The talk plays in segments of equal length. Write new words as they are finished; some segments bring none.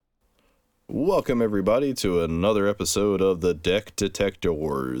Welcome, everybody, to another episode of the Deck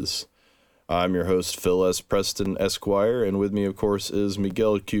Detectors. I'm your host, Phil S. Preston, Esquire, and with me, of course, is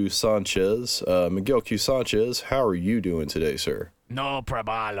Miguel Q. Sanchez. Miguel Q. Sanchez, how are you doing today, sir? No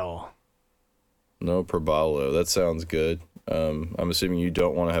probalo. No probalo. That sounds good. I'm assuming you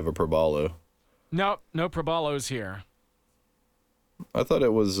don't want to have a probalo. Nope, no probalos here. I thought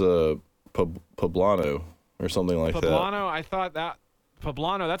it was poblano or something like that. Poblano, I thought that...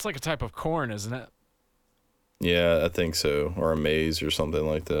 Poblano, that's like a type of corn, isn't it? Yeah, I think so. Or a maize or something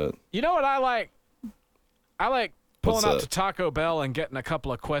like that. You know what I like? I like pulling What's up that? to Taco Bell and getting a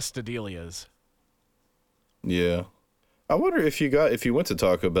couple of quesadillas. Yeah. I wonder if you went to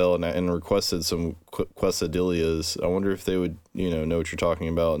Taco Bell and requested some quesadillas, I wonder if they would, know what you're talking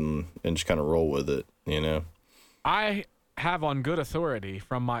about and just kind of roll with it, I have on good authority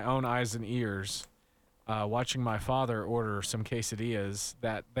from my own eyes and ears, watching my father order some quesadillas,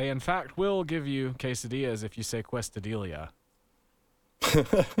 that they in fact will give you quesadillas if you say quesadilla.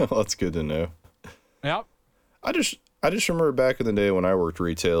 Well, that's good to know. Yep. I just remember back in the day when I worked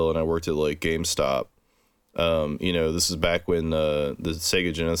retail and I worked at like GameStop. This is back when the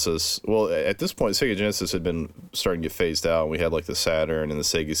Sega Genesis. Well, at this point, Sega Genesis had been starting to get phased out, and we had like the Saturn and the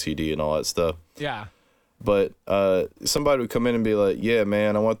Sega CD and all that stuff. Yeah. But somebody would come in and be like, "Yeah,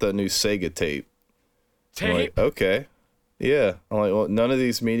 man, I want that new Sega tape." I'm like, okay. Yeah. I'm like, well, none of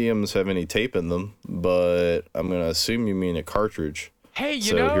these mediums have any tape in them, but I'm gonna assume you mean a cartridge. Hey,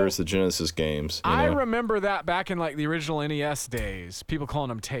 So here's the Genesis games. I remember that back in like the original NES days, people calling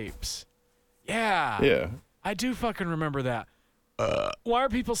them tapes. Yeah. Yeah. I do fucking remember that. Why are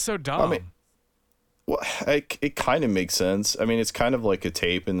people so dumb? I mean, well, it kind of makes sense. I mean, it's kind of like a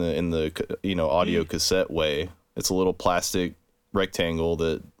tape in the audio cassette way. It's a little plastic rectangle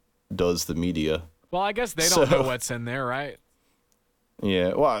that does the media. Well, I guess they don't know what's in there, right?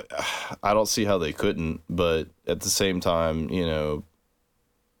 Yeah. Well, I don't see how they couldn't, but at the same time,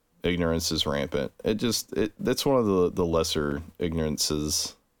 ignorance is rampant. That's one of the lesser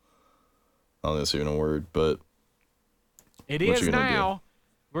ignorances. I don't know if that's even a word, but it is now.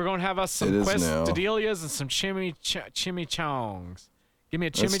 We're gonna have us some quesadillas and some chimichangs. Give me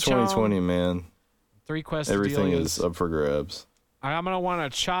a chimichang. It's 2020, man. 3 quesadillas. Everything is up for grabs. I'm gonna want a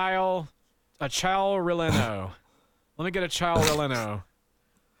chile relleno. Let me get a chile relleno.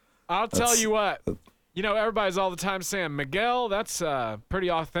 I'll tell you what. Everybody's all the time saying, Miguel, that's a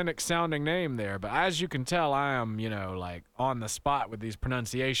pretty authentic sounding name there. But as you can tell, I am, like on the spot with these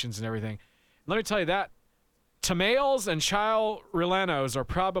pronunciations and everything. Let me tell you that tamales and chile rellenos are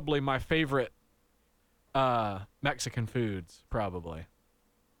probably my favorite Mexican foods, probably.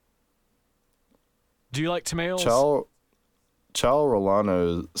 Do you like tamales? Chile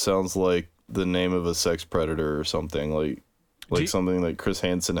Rolano sounds like the name of a sex predator or something, like something that Chris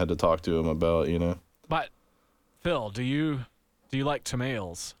Hansen had to talk to him about, But Phil, do you like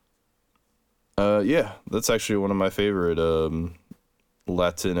tamales? Yeah, that's actually one of my favorite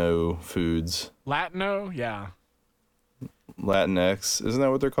Latino foods. Latino? Yeah. Latinx. Isn't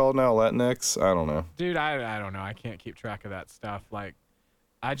that what they're called now? Latinx? I don't know. Dude, I don't know. I can't keep track of that stuff. Like,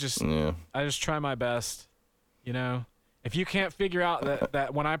 I just try my best, If you can't figure out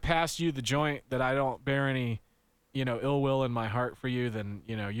that when I pass you the joint that I don't bear any, ill will in my heart for you, then,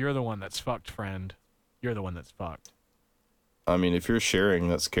 you're the one that's fucked, friend. You're the one that's fucked. I mean, if you're sharing,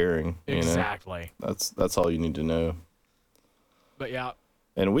 that's caring. Exactly. That's all you need to know. But yeah.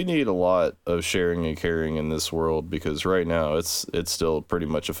 And we need a lot of sharing and caring in this world because right now it's still pretty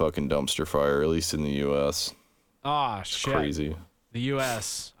much a fucking dumpster fire, at least in the U.S. Ah, shit. Crazy. The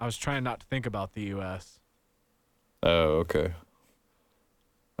U.S. I was trying not to think about the U.S. Oh, okay.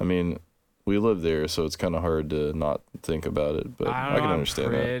 I mean, we live there, so it's kind of hard to not think about it, but I can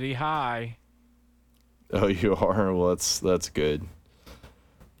understand that. I'm pretty high. Oh, you are? Well, that's good.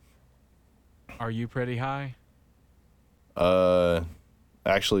 Are you pretty high?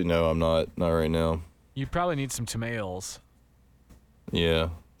 Actually, no, I'm not. Not right now. You probably need some tamales. Yeah,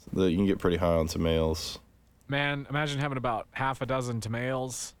 you can get pretty high on tamales. Man, imagine having about half a dozen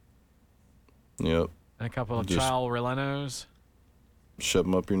tamales. Yep. And a couple of chile rellenos. Shove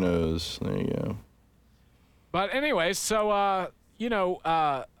them up your nose. There you go. But anyway, so,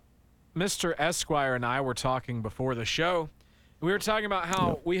 Mr. Esquire and I were talking before the show. We were talking about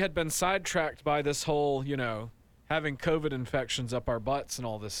how we had been sidetracked by this whole, having COVID infections up our butts and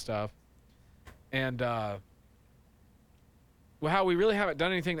all this stuff. And how we really haven't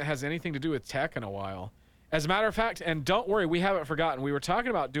done anything that has anything to do with tech in a while. As a matter of fact, and don't worry, we haven't forgotten. We were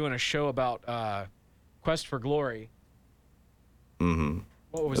talking about doing a show about Quest for Glory. Mm-hmm.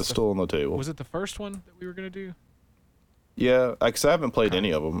 What was it's still on the table. Was it the first one that we were going to do? Yeah, because I haven't played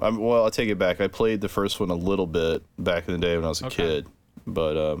any of them. Well, I take it back. I played the first one a little bit back in the day when I was a kid,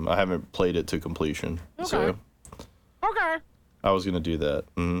 but I haven't played it to completion. Okay. So Okay. I was gonna do that.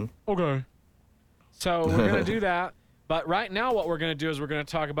 Mm-hmm. Okay. So we're gonna do that, but right now what we're gonna do is we're gonna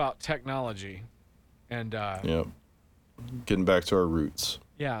talk about technology, and Yep. Getting back to our roots.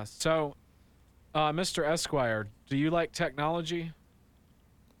 yeah. So, Mr. Esquire, do you like technology?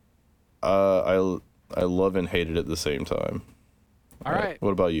 I love and hate it at the same time. All right.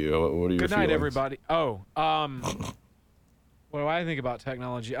 What about you? What are your Good night, feelings? everybody. Oh, what do I think about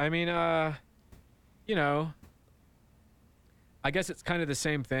technology? I mean, you know, I guess it's kind of the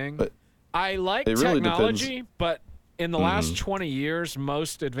same thing. But I like it really technology, but in the last Mm-hmm. 20 years,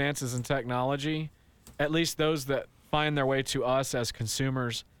 most advances in technology, at least those that find their way to us as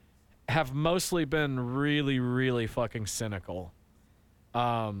consumers, have mostly been really, really fucking cynical.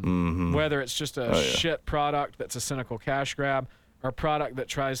 Whether it's just a shit product that's a cynical cash grab, or a product that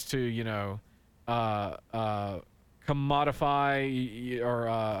tries to, commodify or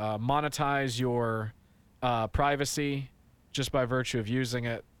monetize your privacy just by virtue of using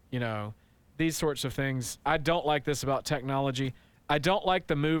it, these sorts of things. I don't like this about technology. I don't like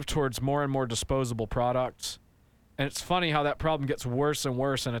the move towards more and more disposable products. And it's funny how that problem gets worse and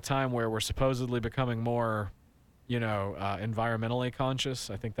worse in a time where we're supposedly becoming more environmentally conscious.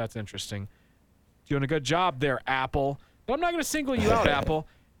 I think that's interesting. Doing a good job there, Apple. But I'm not going to single you out, Apple.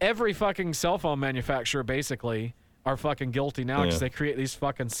 Every fucking cell phone manufacturer basically are fucking guilty now because they create these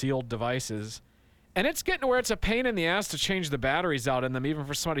fucking sealed devices. And it's getting to where it's a pain in the ass to change the batteries out in them, even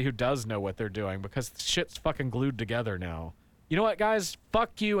for somebody who does know what they're doing, because the shit's fucking glued together now. You know what, guys?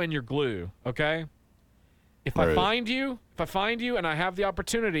 Fuck you and your glue, okay? If I find you and I have the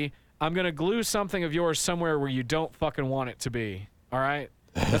opportunity, I'm going to glue something of yours somewhere where you don't fucking want it to be. All right?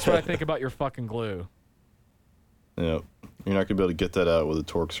 That's what I think about your fucking glue. Yep. You're not going to be able to get that out with a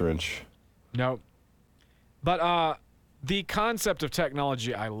Torx wrench. Nope. But the concept of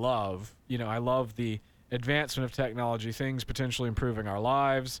technology I love. I love the advancement of technology, things potentially improving our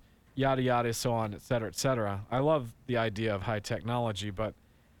lives, yada, yada, so on, et cetera, et cetera. I love the idea of high technology, but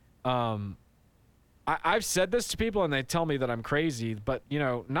I've said this to people and they tell me that I'm crazy, but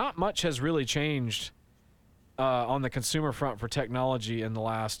not much has really changed on the consumer front for technology in the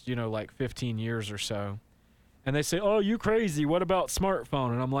last 15 years or so. And they say, "Oh, you crazy? What about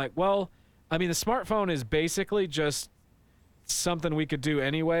smartphone?" And I'm like, "Well, I mean, the smartphone is basically just something we could do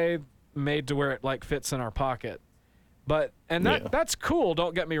anyway, made to where it fits in our pocket." That's cool.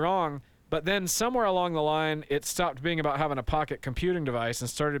 Don't get me wrong. But then somewhere along the line, it stopped being about having a pocket computing device and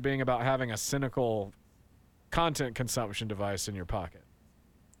started being about having a cynical content consumption device in your pocket.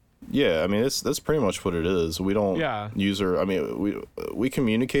 Yeah, I mean that's pretty much what it is. We don't use our. I mean, we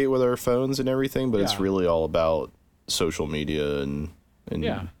communicate with our phones and everything, but it's really all about social media and shit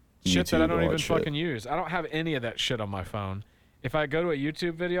YouTube that I don't even shit. fucking use. I don't have any of that shit on my phone. If I go to a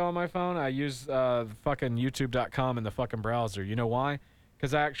YouTube video on my phone, I use fucking YouTube.com in the fucking browser. You know why?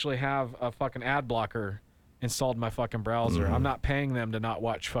 Because I actually have a fucking ad blocker installed in my fucking browser. I'm not paying them to not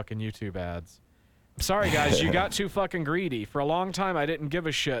watch fucking YouTube ads. I'm sorry, guys. You got too fucking greedy. For a long time, I didn't give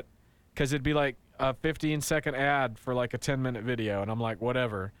a shit because it'd be like a 15-second ad for like a 10-minute video, and I'm like,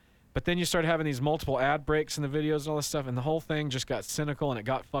 whatever. But then you start having these multiple ad breaks in the videos and all this stuff, and the whole thing just got cynical and it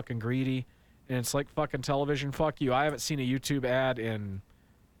got fucking greedy. And it's like fucking television. Fuck you. I haven't seen a YouTube ad in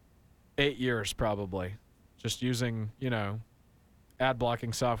 8 years probably. Just using, ad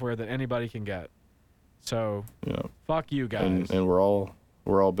blocking software that anybody can get. So fuck you guys. And we're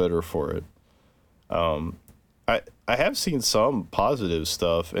all better for it. I have seen some positive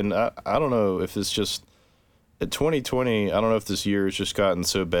stuff, and I don't know if it's just at 2020. I don't know if this year has just gotten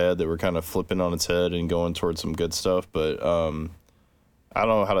so bad that we're kind of flipping on its head and going towards some good stuff. But I don't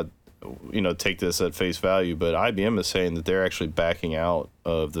know how to take this at face value, but IBM is saying that they're actually backing out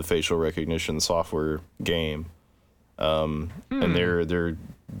of the facial recognition software game, and they're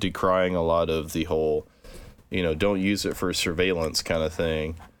decrying a lot of the whole, don't use it for surveillance kind of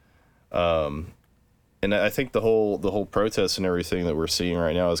thing. And I think the whole protest and everything that we're seeing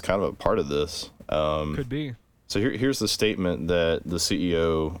right now is kind of a part of this. Could be. So here's the statement that the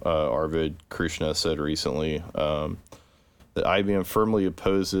CEO, Arvind Krishna, said recently. That IBM firmly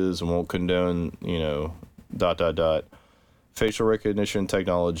opposes and won't condone, facial recognition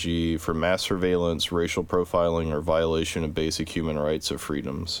technology for mass surveillance, racial profiling, or violation of basic human rights or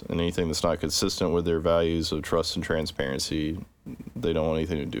freedoms. And anything that's not consistent with their values of trust and transparency, they don't want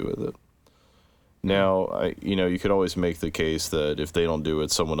anything to do with it. Now, you could always make the case that if they don't do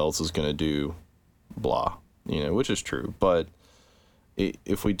it, someone else is going to do blah, which is true. But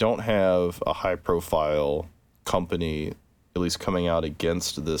if we don't have a high-profile company at least coming out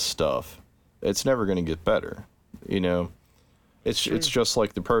against this stuff, it's never going to get better. It's just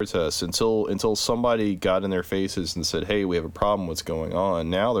like the protests until somebody got in their faces and said, hey, we have a problem, what's going on.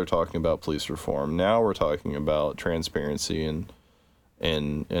 Now they're talking about police reform. Now we're talking about transparency and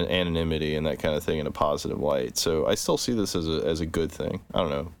anonymity and that kind of thing in a positive light. So I still see this as a good thing. I don't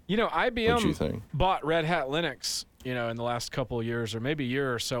know. IBM what you think? Bought Red Hat Linux, in the last couple of years, or maybe a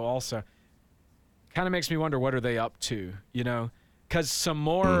year or so also. Kind of makes me wonder, what are they up to, Because some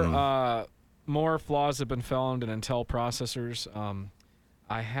more flaws have been found in Intel processors.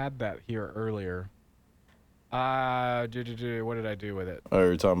 I had that here earlier. What did I do with it? Oh,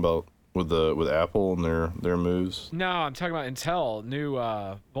 you're talking about with Apple and their moves? No, I'm talking about Intel. New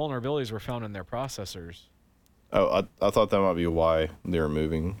vulnerabilities were found in their processors. Oh, I thought that might be why they were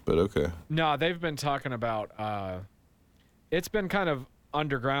moving, but okay. No, they've been talking about it's been kind of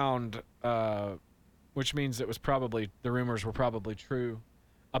underground, which means the rumors were probably true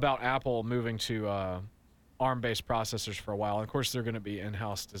about Apple moving to ARM-based processors for a while. And of course, they're going to be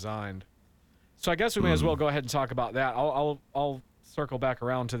in-house designed. So I guess we may as well go ahead and talk about that. I'll circle back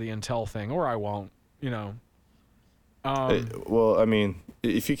around to the Intel thing, or I won't. Well, I mean,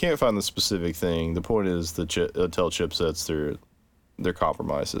 if you can't find the specific thing, the point is the Intel chipsets, they're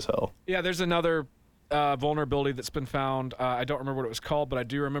compromised as hell. Yeah, there's another vulnerability that's been found. I don't remember what it was called, but I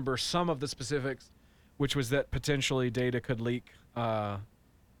do remember some of the specifics, which was that potentially data could leak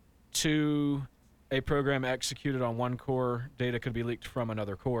to a program executed on one core. Data could be leaked from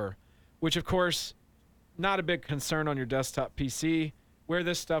another core, which, of course, not a big concern on your desktop PC. Where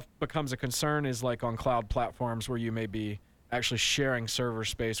this stuff becomes a concern is like on cloud platforms where you may be actually sharing server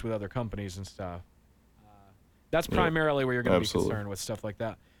space with other companies and stuff. That's primarily where you're going to be concerned with stuff like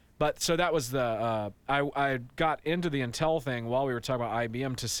that. But so that was the I got into the Intel thing while we were talking about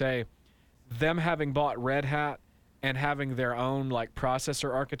IBM to say them having bought Red Hat and having their own like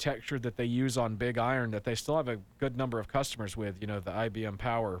processor architecture that they use on Big Iron, that they still have a good number of customers with, the IBM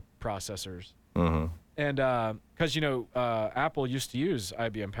Power processors. Mm-hmm. And because, Apple used to use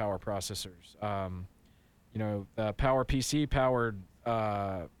IBM Power processors. The Power PC powered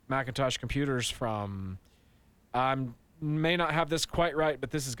Macintosh computers from, may not have this quite right,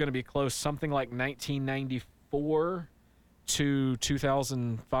 but this is going to be close, something like 1994 to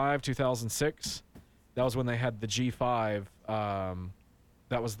 2005, 2006. That was when they had the G5.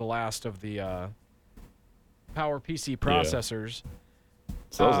 That was the last of the Power PC processors. Yeah.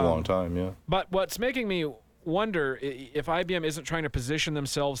 So that was a long time, yeah. But what's making me wonder if IBM isn't trying to position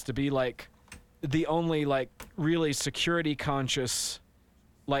themselves to be like the only like really security conscious,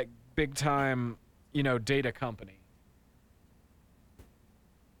 like big time, data company.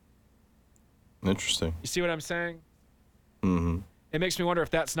 Interesting. You see what I'm saying? Mm-hmm. It makes me wonder if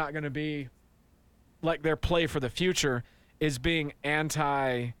that's not going to be like their play for the future, is being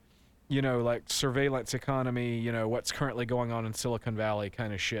anti, like surveillance economy, what's currently going on in Silicon Valley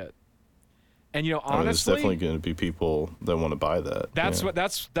kind of shit. And honestly, there's definitely going to be people that want to buy that.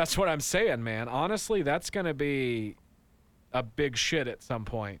 That's what I'm saying, man. Honestly, that's going to be a big shit at some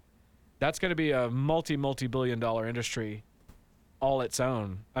point. That's going to be a multi-billion dollar industry all its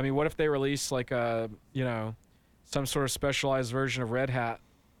own. I mean, what if they release like a, some sort of specialized version of Red Hat,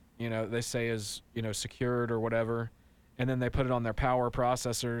 they say is, secured or whatever, and then they put it on their Power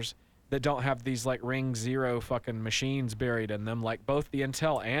processors that don't have these like Ring 0 fucking machines buried in them, like both the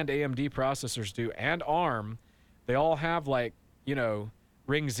Intel and AMD processors do, and ARM. They all have like,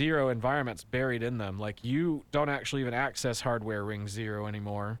 Ring 0 environments buried in them. Like you don't actually even access hardware Ring 0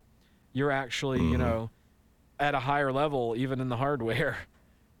 anymore. You're actually, at a higher level, even in the hardware,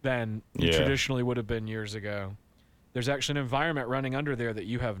 than you traditionally would have been years ago. There's actually an environment running under there that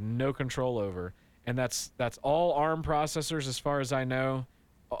you have no control over. And that's all ARM processors as far as I know,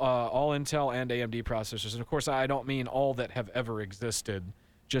 all Intel and AMD processors. And of course, I don't mean all that have ever existed,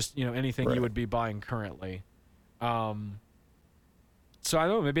 just, anything you would be buying currently. So I don't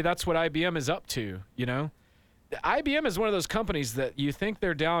know, maybe that's what IBM is up to, IBM is one of those companies that you think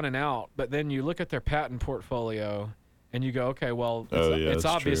they're down and out, but then you look at their patent portfolio and you go, okay, well, it's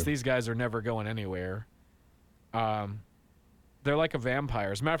obvious these guys are never going anywhere. They're like a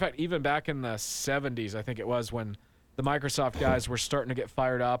vampire. As a matter of fact, even back in the 70s, I think it was, when the Microsoft guys were starting to get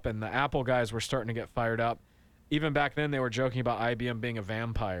fired up and the Apple guys were starting to get fired up, even back then they were joking about IBM being a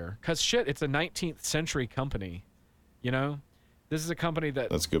vampire. Because shit, it's a 19th century company, This is a company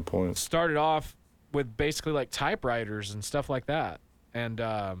that's a good point. Started off with basically like typewriters and stuff like that. And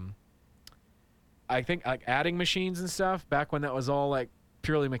I think like adding machines and stuff back when that was all like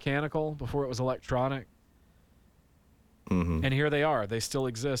purely mechanical before it was electronic. Mm-hmm. And here they are. They still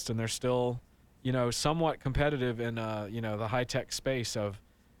exist, and they're still somewhat competitive in the high tech space of,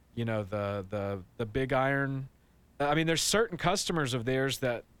 the big iron. I mean, there's certain customers of theirs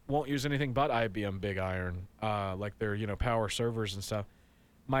that won't use anything but IBM big iron, like their power servers and stuff.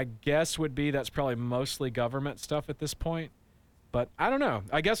 My guess would be that's probably mostly government stuff at this point, but I don't know.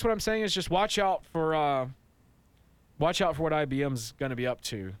 I guess what I'm saying is just watch out for what IBM's going to be up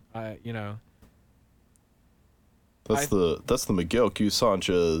to. That's the Miguel Q.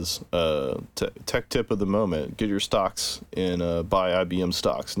 Sanchez tech tip of the moment. Get your stocks in buy IBM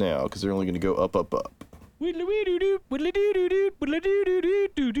stocks now because they're only going to go up, up, up.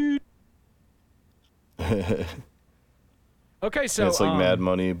 Okay, so it's like Mad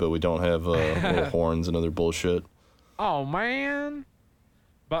Money, but we don't have little horns and other bullshit. Oh man,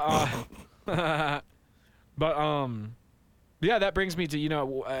 but yeah, that brings me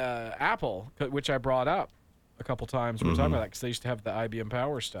to Apple, which I brought up a couple times. We were talking about that because they used to have the IBM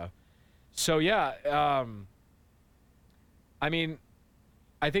Power stuff. So yeah, I mean,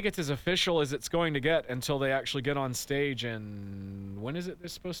 I think it's as official as it's going to get until they actually get on stage. And when is it they're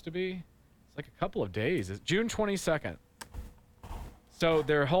supposed to be? It's like a couple of days. It's June 22nd. So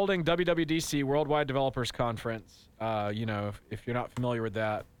they're holding WWDC, Worldwide Developers Conference. If you're not familiar with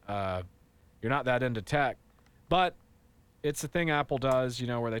that, you're not that into tech. But it's a thing Apple does,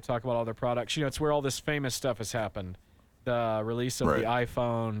 where they talk about all their products. It's where all this famous stuff has happened. The release of the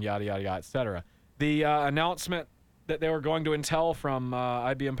iPhone, yada, yada, yada, et cetera. The announcement that they were going to Intel from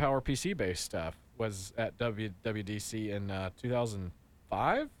IBM Power PC-based stuff was at WWDC in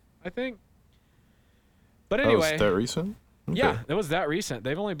 2005, I think. But anyway. Oh, is that recent? Okay. Yeah, it was that recent.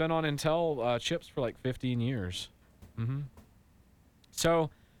 They've only been on Intel chips for like 15 years. So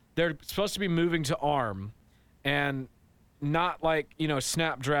they're supposed to be moving to ARM and not like,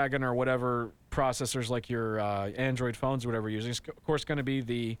 Snapdragon or whatever processors like your Android phones or whatever you're using. It's, of course, going to be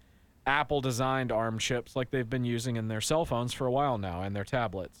the Apple-designed ARM chips like they've been using in their cell phones for a while now and their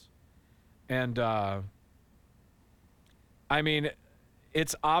tablets. And, I mean,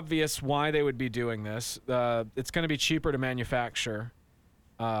 it's obvious why they would be doing this. It's going to be cheaper to manufacture.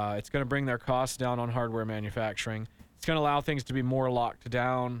 It's going to bring their costs down on hardware manufacturing. It's going to allow things to be more locked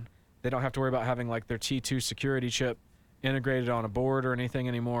down. They don't have to worry about having like their T2 security chip integrated on a board or anything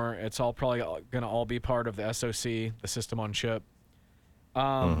anymore. It's all probably going to all be part of the SoC, the system on chip.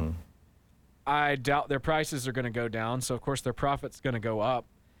 I doubt their prices are going to go down, so of course their profit's going to go up.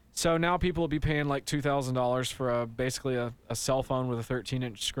 So now people will be paying like $2,000 for basically a cell phone with a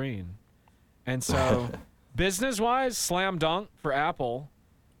 13-inch screen. And so business-wise, slam dunk for Apple.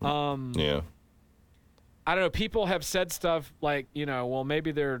 Yeah. I don't know. People have said stuff like, well,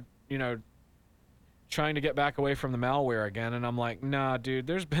 maybe they're, trying to get back away from the malware again. And I'm like, nah, dude,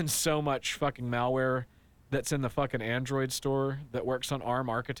 there's been so much fucking malware that's in the fucking Android store that works on ARM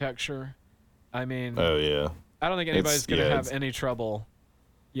architecture. I mean, oh yeah. I don't think anybody's going to have any trouble,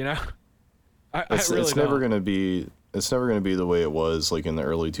 It's never going to be the way it was like in the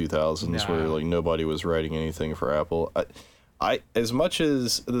early 2000s where like nobody was writing anything for Apple. I as much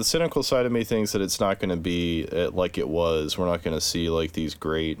as the cynical side of me thinks that it's not going to be like it was, we're not going to see like these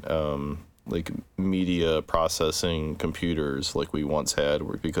great like media processing computers like we once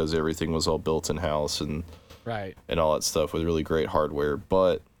had, because everything was all built in house and all that stuff with really great hardware.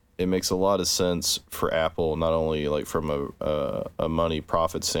 But it makes a lot of sense for Apple, not only like from a money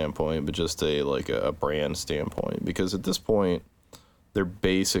profit standpoint, but just a brand standpoint, because at this point they're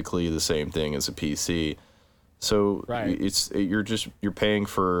basically the same thing as a PC. So you're paying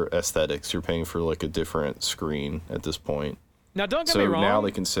for aesthetics. You're paying for like a different screen at this point. Now, don't get me wrong. So now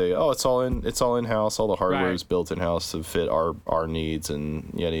they can say, "Oh, it's all in house. All the hardware is built in house to fit our needs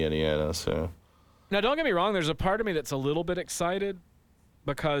and yada yada yada." So now, don't get me wrong. There's a part of me that's a little bit excited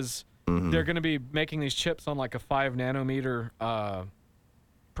because they're going to be making these chips on like a 5 nanometer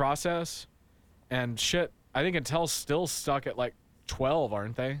process, and shit. I think Intel's still stuck at like 12,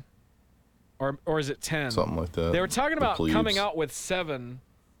 aren't they? Or is it 10? Something like that. They were talking about coming out with 7.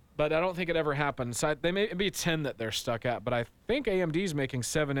 But I don't think it ever happened. So they may be 10 that they're stuck at. But I think AMD's making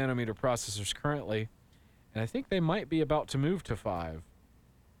 7 nanometer processors currently. And I think they might be about to move to 5.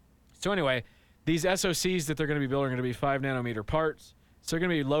 So anyway, these SoCs that they're going to be building are going to be 5 nanometer parts. So they're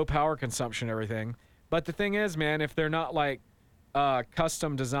going to be low power consumption and everything. But the thing is, man, if they're not like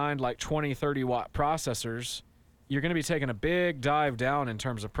custom designed like 20, 30 watt processors, you're going to be taking a big dive down in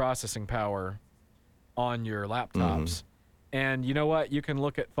terms of processing power on your laptops. And you know what? You can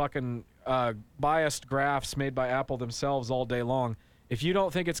look at fucking biased graphs made by Apple themselves all day long. If you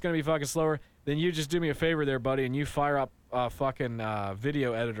don't think it's going to be fucking slower, then you just do me a favor there, buddy, and you fire up a fucking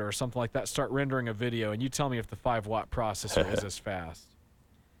video editor or something like that. Start rendering a video, and you tell me if the 5 watt processor is as fast.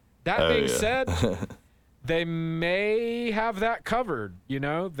 That being said, they may have that covered. You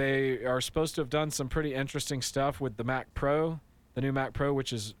know, they are supposed to have done some pretty interesting stuff with the Mac Pro, the new Mac Pro,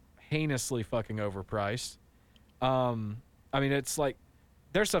 which is heinously fucking overpriced. I mean, it's like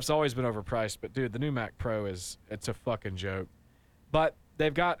their stuff's always been overpriced, but dude, the new Mac Pro it's a fucking joke. But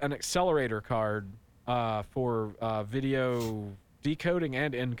they've got an accelerator card for video decoding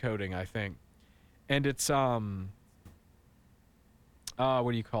and encoding, I think. And it's what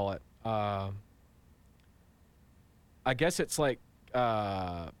do you call it? I guess it's like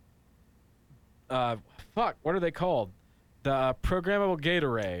fuck, what are they called? The programmable gate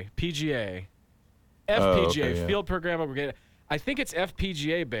array, PGA. FPGA, okay, yeah. field programmable gate. I think it's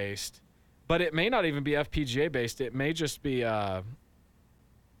FPGA based, but it may not even be FPGA based. It may just be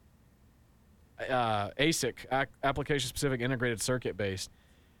ASIC, application specific integrated circuit based.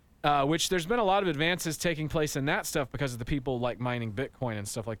 Which there's been a lot of advances taking place in that stuff because of the people like mining Bitcoin and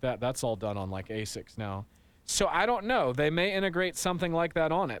stuff like that. That's all done on like ASICs now. So I don't know. They may integrate something like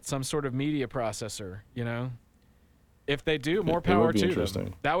that on it, some sort of media processor, you know? If they do, more power to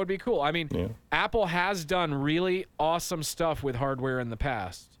them. That would be cool. I mean, yeah. Apple has done really awesome stuff with hardware in the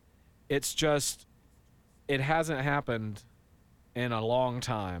past. It's just, it hasn't happened in a long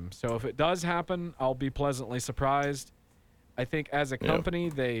time. So if it does happen, I'll be pleasantly surprised. I think as a company,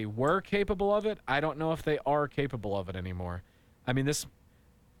 they were capable of it. I don't know if they are capable of it anymore. I mean, this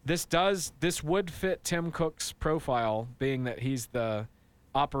would fit Tim Cook's profile, being that he's the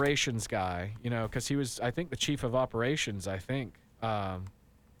operations guy, you know, because he was, I think, the chief of operations,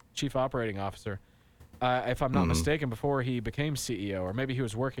 chief operating officer, if I'm not mistaken, before he became CEO, or maybe he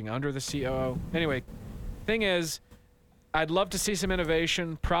was working under the COO. Anyway, thing is, I'd love to see some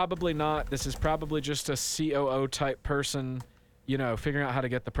innovation. Probably not. This is probably just a COO type person, you know, figuring out how to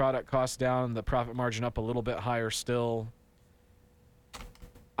get the product cost down, the profit margin up a little bit higher still.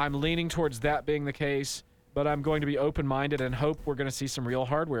 I'm leaning towards that being the case, but I'm going to be open-minded and hope we're going to see some real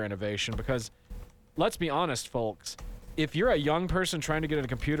hardware innovation because, let's be honest, folks, if you're a young person trying to get into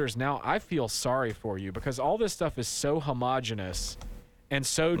computers now, I feel sorry for you because all this stuff is so homogenous and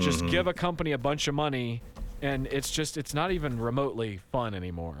so just give a company a bunch of money and it's not even remotely fun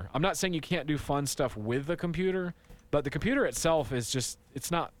anymore. I'm not saying you can't do fun stuff with the computer, but the computer itself is just,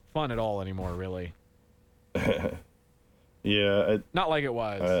 it's not fun at all anymore, really. Yeah. Not like it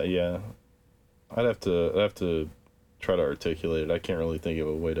was. Yeah. I'd have to try to articulate it. I can't really think of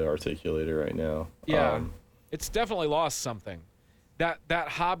a way to articulate it right now. Yeah. It's definitely lost something. That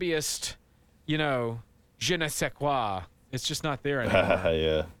hobbyist, you know, je ne sais quoi. It's just not there anymore.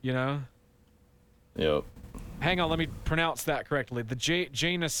 Yeah. You know? Yep. Hang on, let me pronounce that correctly. The je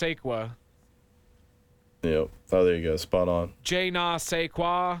ne sais quoi. Yep. Oh, there you go. Spot on. Je ne sais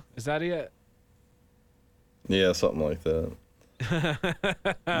quoi. Is that it? Yeah, something like that.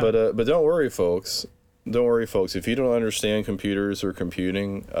 But don't worry, folks. Don't worry, folks. If you don't understand computers or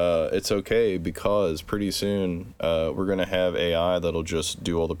computing, it's okay because pretty soon we're gonna have AI that'll just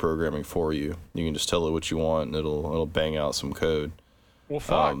do all the programming for you. You can just tell it what you want, and it'll bang out some code. Well,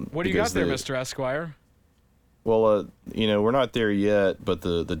 fuck. What do you got there, Mr. Esquire? Well, you know, we're not there yet, but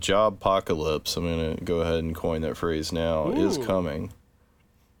the job apocalypse, I'm gonna go ahead and coin that phrase now, is coming.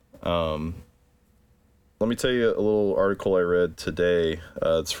 Let me tell you a little article I read today.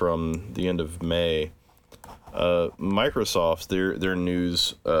 It's from the end of May. Microsoft, their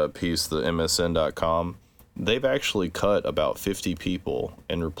news piece, the MSN.com, they've actually cut about 50 people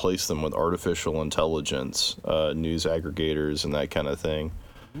and replaced them with artificial intelligence, news aggregators and that kind of thing,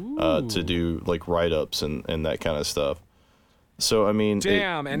 to do like write-ups and that kind of stuff. So, I mean,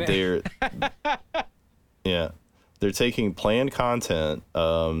 they're They're taking planned content,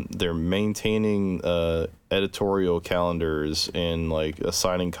 they're maintaining editorial calendars and like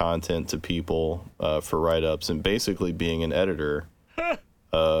assigning content to people for write-ups and basically being an editor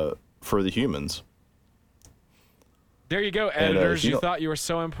for the humans. There you go, editors. You thought you were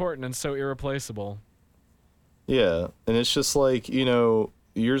so important and so irreplaceable. Yeah, and it's just like, you know,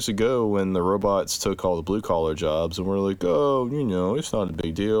 years ago when the robots took all the blue-collar jobs and we're like, oh, you know, it's not a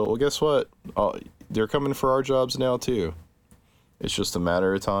big deal. Well, guess what? They're coming for our jobs now, too. It's just a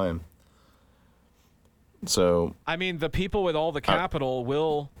matter of time. So, I mean, the people with all the capital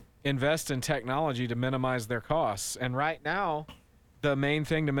will invest in technology to minimize their costs. And right now, the main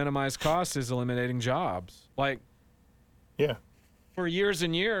thing to minimize costs is eliminating jobs. Like, yeah. For years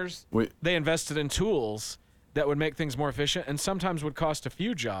and years, they invested in tools that would make things more efficient and sometimes would cost a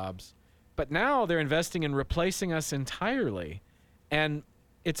few jobs. But now they're investing in replacing us entirely. And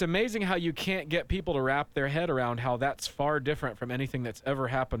it's amazing how you can't get people to wrap their head around how that's far different from anything that's ever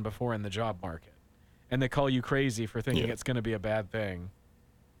happened before in the job market. And they call you crazy for thinking it's going to be a bad thing.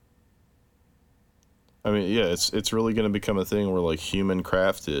 I mean, yeah, it's really going to become a thing where like human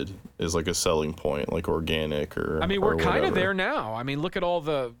crafted is like a selling point, like organic or. I mean, or we're kind of whatever. there now. I mean, look at all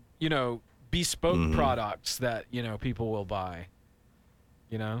the, bespoke Mm-hmm. products that, people will buy.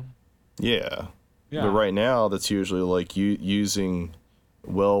 Yeah. Yeah. But right now, that's usually like using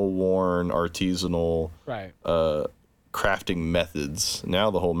well-worn artisanal Right. crafting methods. Now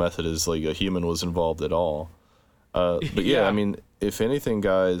the whole method is like a human was involved at all. But yeah, Yeah. I mean, if anything,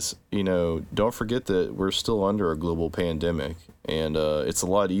 guys, don't forget that we're still under a global pandemic, and it's a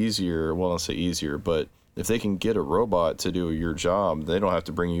lot easier. Well, I'll say easier, but if they can get a robot to do your job, they don't have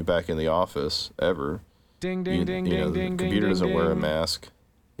to bring you back in the office ever. Ding, ding, ding, ding, The ding, ding, computer ding, doesn't wear a ding. mask.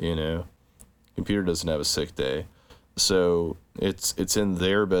 Computer doesn't have a sick day, so it's in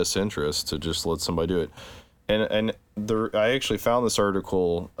their best interest to just let somebody do it. And I actually found this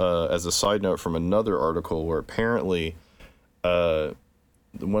article as a side note from another article where apparently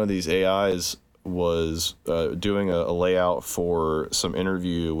one of these AIs was doing a layout for some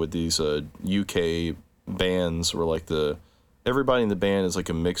interview with these UK bands where like everybody in the band is like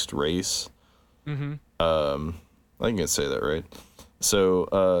a mixed race. Mm-hmm. I think I can say that right.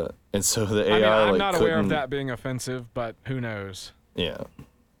 So so the AI I'm like not aware of couldn't- that being offensive, but who knows? Yeah.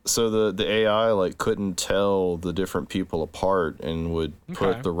 So the AI like couldn't tell the different people apart and would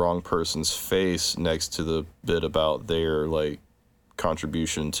Okay. put the wrong person's face next to the bit about their like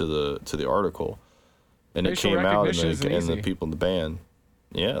contribution to the article. And Facial it came out recognition isn't and the easy. people in the band.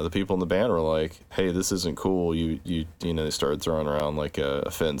 Yeah, the people in the band were like, "Hey, this isn't cool." They started throwing around like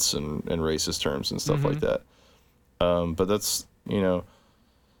offense and racist terms and stuff like Mm-hmm. that. But that's,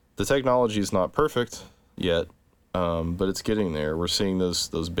 the technology is not perfect yet. But it's getting there. We're seeing those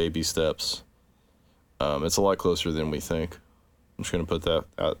baby steps. It's a lot closer than we think. I'm just gonna put that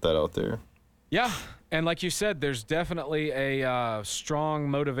out there. Yeah, and like you said, there's definitely a strong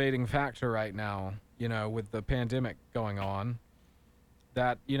motivating factor right now, with the pandemic going on.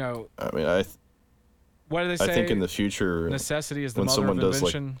 That, I mean, what do they say? I think in the future, Necessity is the when mother someone of does,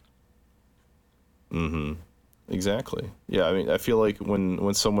 like- invention. exactly. Yeah, I mean, I feel like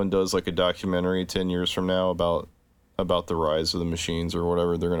when someone does like a documentary 10 years from now about the rise of the machines or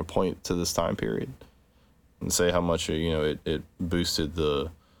whatever, they're gonna point to this time period and say how much it boosted the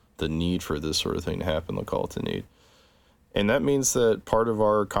need for this sort of thing to happen. They'll call it the need. And that means that part of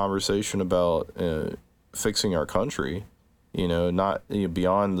our conversation about fixing our country, not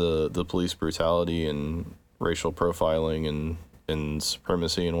beyond the police brutality and racial profiling and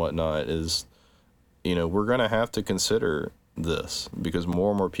supremacy and whatnot, is, we're going to have to consider this because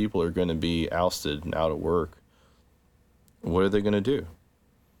more and more people are going to be ousted and out of work. What are they going to do?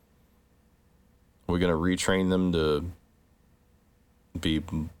 Are we going to retrain them to be,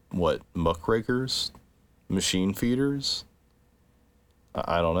 what, muckrakers? Machine feeders?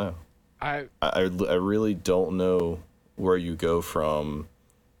 I don't know. I really don't know where you go from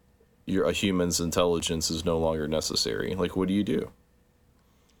a human's intelligence is no longer necessary. Like, what do you do?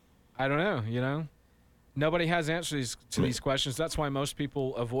 I don't know, Nobody has answers to these questions. That's why most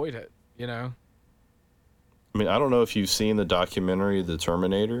people avoid it, I mean, I don't know if you've seen the documentary The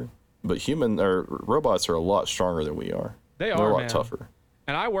Terminator, but robots are a lot stronger than we are. They They're are, a lot man. tougher.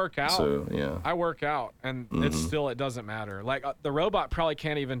 And I work out. So, yeah. I work out, and it doesn't matter. Like, the robot probably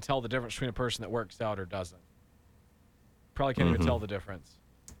can't even tell the difference between a person that works out or doesn't. Probably can't even tell the difference.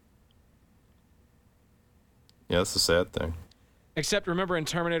 Yeah, that's the sad thing. Except, remember in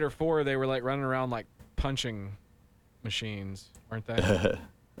Terminator 4, they were, like, running around, like, punching machines, weren't they?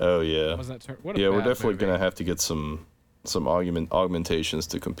 Oh, yeah. Wasn't that what a Yeah, we're bad definitely movie. going to have to get some augmentations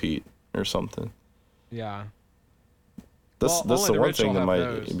to compete or something. Yeah. That's Well, the only the one rich thing will that have might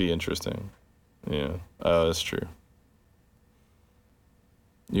those. be interesting. Yeah. Oh, that's true.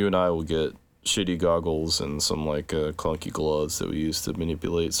 You and I will get shitty goggles and some like clunky gloves that we use to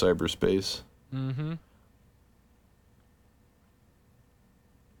manipulate cyberspace. Mm-hmm.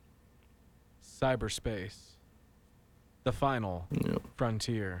 Cyberspace. The final Yeah.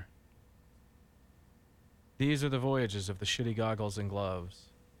 frontier. These are the voyages of the shitty goggles and gloves.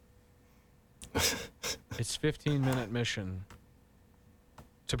 It's 15-minute mission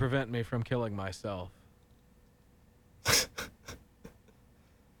to prevent me from killing myself.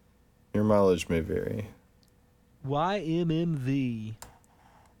 Your mileage may vary. YMMV.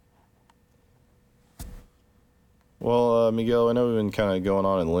 Well, Miguel, I know we've been kind of going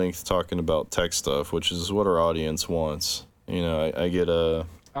on in length talking about tech stuff, which is what our audience wants. I get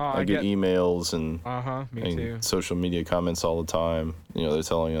I get emails and Me too. social media comments all the time. They're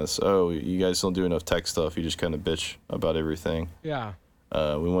telling us, "Oh, you guys don't do enough tech stuff. You just kind of bitch about everything. Yeah.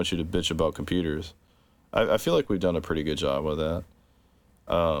 We want you to bitch about computers." I feel like we've done a pretty good job with that.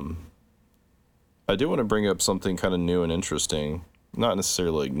 I do want to bring up something kind of new and interesting. Not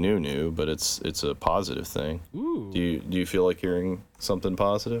necessarily like new, but it's a positive thing. Ooh. Do you feel like hearing something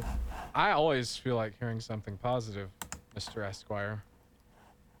positive? I always feel like hearing something positive, Mr. Esquire.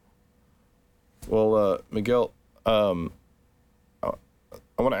 Well, Miguel, I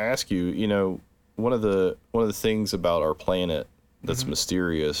want to ask you. You know, one of the things about our planet that's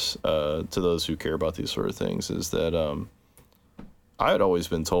mysterious to those who care about these sort of things is that I had always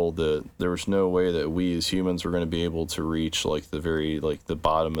been told that there was no way that we as humans were going to be able to reach like the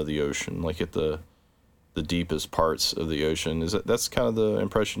bottom of the ocean, like at the deepest parts of the ocean. That's kind of the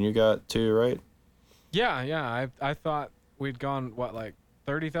impression you got too, right? Yeah. I thought we'd gone like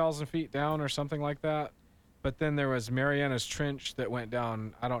 30,000 feet down or something like that. But then there was Mariana's Trench that went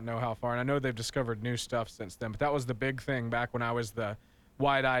down I don't know how far. And I know they've discovered new stuff since then. But that was the big thing back when I was the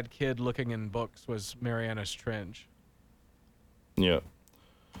wide-eyed kid looking in books was Mariana's Trench. Yeah.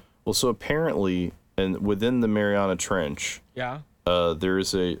 Well, so apparently, and within the Mariana Trench, there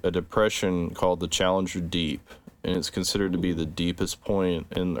is a depression called the Challenger Deep, and it's considered to be the deepest point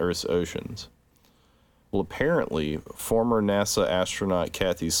in Earth's oceans. Well, apparently, former NASA astronaut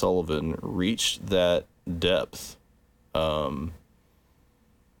Kathy Sullivan reached that depth.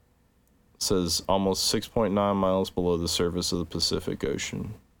 Says almost 6.9 miles below the surface of the Pacific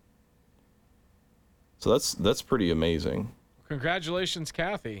Ocean. So that's pretty amazing. Congratulations,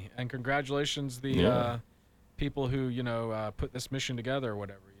 Kathy, and congratulations the people who put this mission together or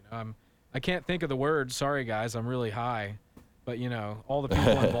whatever. I can't think of the word. Sorry, guys, I'm really high, but all the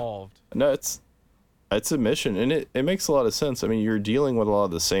people involved. No, it's a mission, and it makes a lot of sense. I mean, you're dealing with a lot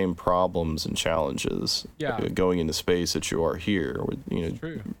of the same problems and challenges going into space that you are here. With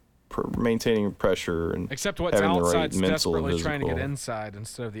True. Maintaining pressure and except what's having outside's the right mental desperately and trying to get physical. inside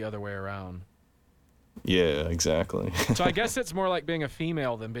instead of the other way around. Yeah, exactly. So I guess it's more like being a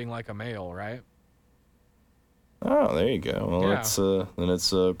female than being like a male, right? Oh, there you go. Well, then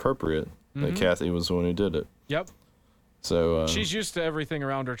it's appropriate that Kathy was the one who did it. Yep. So she's used to everything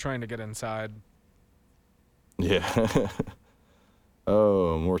around her trying to get inside. Yeah.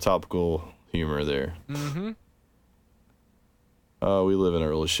 Oh, more topical humor there. Mm-hmm. We live in a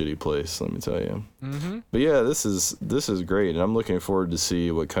really shitty place, let me tell you. Mm-hmm. But yeah, this is great, and I'm looking forward to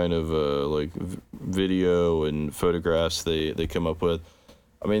see what kind of video and photographs they come up with.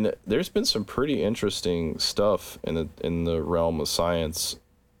 I mean, there's been some pretty interesting stuff in the realm of science.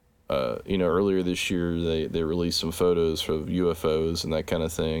 Earlier this year they released some photos of UFOs and that kind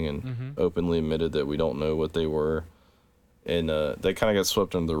of thing, and openly admitted that we don't know what they were, and they kind of got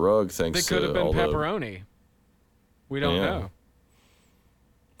swept under the rug thanks to They could have been all pepperoni. We don't know.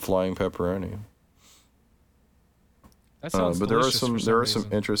 Flying pepperoni. That sounds but delicious there are reason.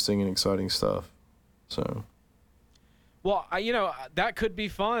 some interesting and exciting stuff. So. Well, that could be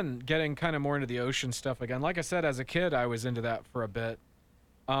fun, getting kind of more into the ocean stuff again. Like I said, as a kid, I was into that for a bit.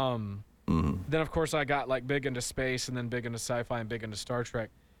 Then, of course, I got like big into space and then big into sci-fi and big into Star Trek.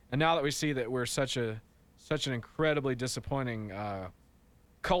 And now that we see that we're such an incredibly disappointing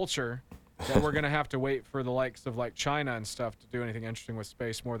culture that we're going to have to wait for the likes of like China and stuff to do anything interesting with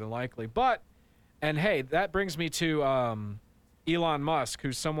space more than likely. And hey, that brings me to Elon Musk,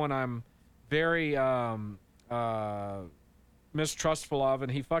 who's someone I'm very mistrustful of,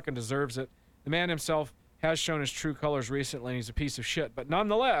 and he fucking deserves it. The man himself has shown his true colors recently, and he's a piece of shit. But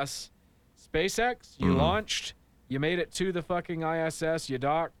nonetheless, SpaceX, you launched, you made it to the fucking ISS, you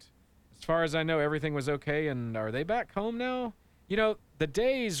docked. As far as I know, everything was okay, and are they back home now? The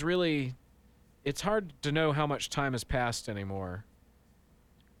days really, it's hard to know how much time has passed anymore.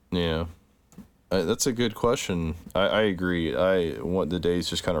 Yeah. That's a good question. I agree. I want the days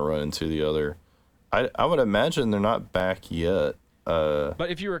just kind of run into the other. I would imagine they're not back yet. But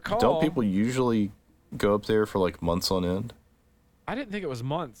if you recall, don't people usually go up there for like months on end? I didn't think it was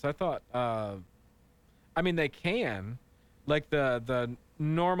months. I thought, I mean, they can, like the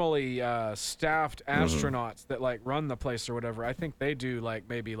normally staffed astronauts that like run the place or whatever. I think they do like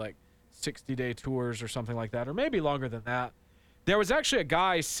maybe like 60-day tours or something like that, or maybe longer than that. There was actually a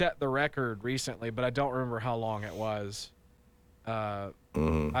guy set the record recently, but I don't remember how long it was. I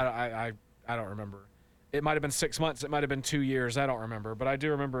don't remember. It might have been 6 months. It might have been 2 years. I don't remember, but I do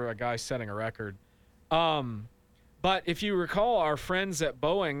remember a guy setting a record. But if you recall, our friends at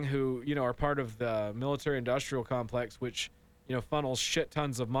Boeing, who are part of the military-industrial complex, which funnels shit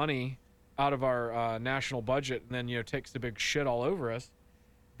tons of money out of our national budget, and then takes the big shit all over us.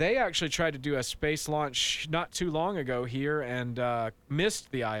 They actually tried to do a space launch not too long ago here and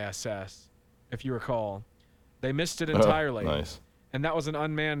missed the ISS, if you recall. They missed it entirely. Oh, nice. And that was an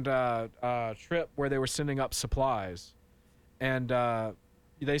unmanned trip where they were sending up supplies. And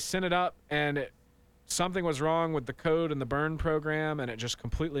they sent it up, and something was wrong with the code and the burn program, and it just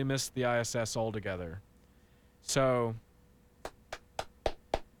completely missed the ISS altogether. So,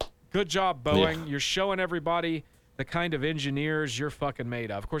 good job, Boeing. Yeah. You're showing everybody the kind of engineers you're fucking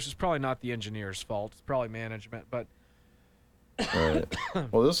made of. Of course, it's probably not the engineer's fault. It's probably management, but... Right.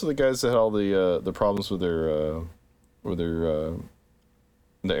 Well, those are the guys that had all the problems with their the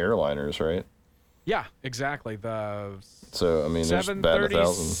airliners, right? Yeah, exactly. The So I mean, there's batting 1,000.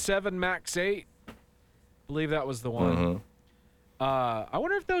 737 MAX 8. I believe that was the one. Mm-hmm. I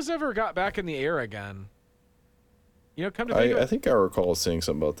wonder if those ever got back in the air again. You know, come to think of I it, think I recall seeing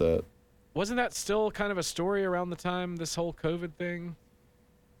something about that. wasn't that still kind of a story around the time this whole COVID thing?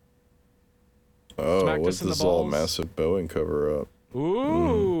 Oh, Smacked was us in the this all a balls? massive Boeing cover up?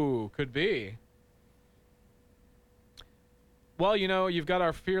 Ooh, could be. Well, you know, you've got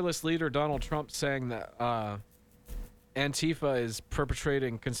our fearless leader, Donald Trump, saying that Antifa is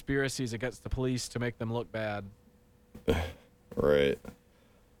perpetrating conspiracies against the police to make them look bad. Right.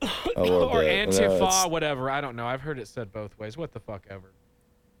 I love Or that. Antifa, whatever. I don't know. I've heard it said both ways. What the fuck ever.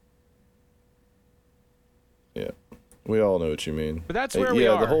 Yeah. We all know what you mean. But that's where we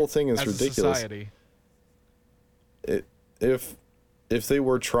yeah, are. the whole thing is as a ridiculous. society. If they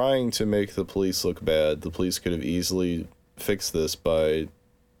were trying to make the police look bad, the police could have easily fixed this by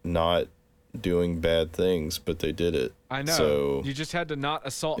not doing bad things, but they did it. I know. So, you just had to not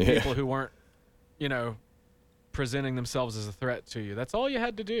assault Yeah. people who weren't, you know, presenting themselves as a threat to you. That's all you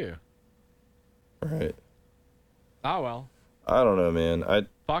had to do. right. Ah, well. I don't know, man.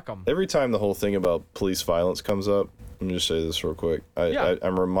 Fuck them. Every time the whole thing about police violence comes up, let me just say this real quick.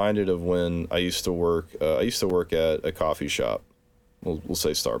 I'm reminded of when I used to work. I used to work at a coffee shop. We'll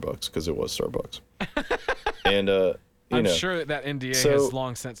say Starbucks because it was Starbucks. And I'm know, sure that NDA so- has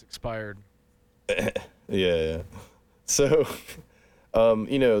long since expired. yeah. So,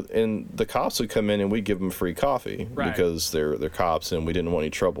 you know, and the cops would come in and we'd give them free coffee Right. because they're cops and we didn't want any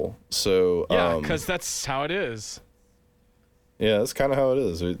trouble. So Yeah, because that's how it is. yeah, that's kind of how it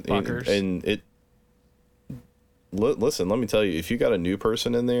is. Fuckers. Listen, let me tell you, if you got a new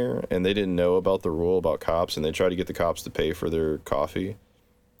person in there and they didn't know about the rule about cops and they try to get the cops to pay for their coffee,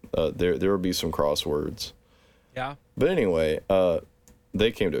 there would be some crosswords. Yeah. But anyway,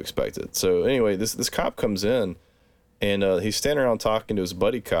 they came to expect it. So anyway, this cop comes in and he's standing around talking to his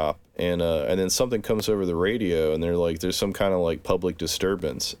buddy cop, and then something comes over the radio and they're like, there's some kind of like public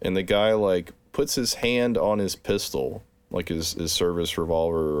disturbance, and the guy like puts his hand on his pistol, like his service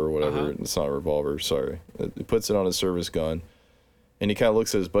revolver or whatever. Uh-huh. It's not a revolver, sorry. He puts it on his service gun, and he kind of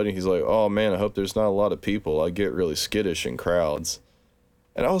looks at his buddy and he's like, oh man, I hope there's not a lot of people. I get really skittish in crowds.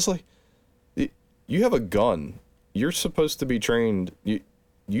 And I was like, you have a gun. You're supposed to be trained.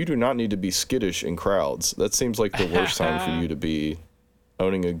 You do not need to be skittish in crowds. That seems like the worst time for you to be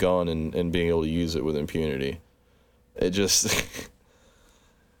owning a gun and being able to use it with impunity. It just...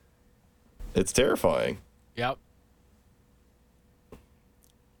 it's terrifying. Yep.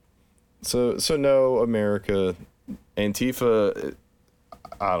 So no, America, Antifa,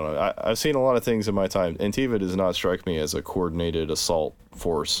 I don't know. I've seen a lot of things in my time. Antifa does not strike me as a coordinated assault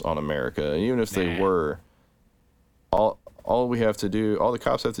force on America. And even if they were, all we have to do, all the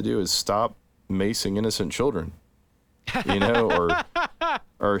cops have to do is stop macing innocent children, you know,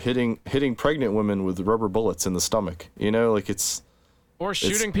 or hitting pregnant women with rubber bullets in the stomach, you know, like Or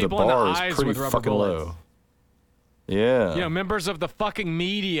shooting people the in the bar is eyes pretty with rubber fucking bullets. low. Yeah. You know, members of the fucking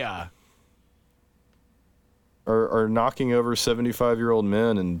media. Or knocking over 75-year-old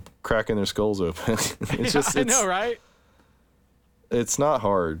men and cracking their skulls open. I know, right? It's not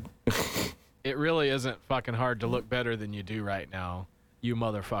hard. It really isn't fucking hard to look better than you do right now, you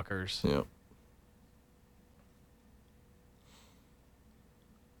motherfuckers. Yeah.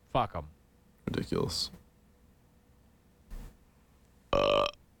 Fuck them. Ridiculous.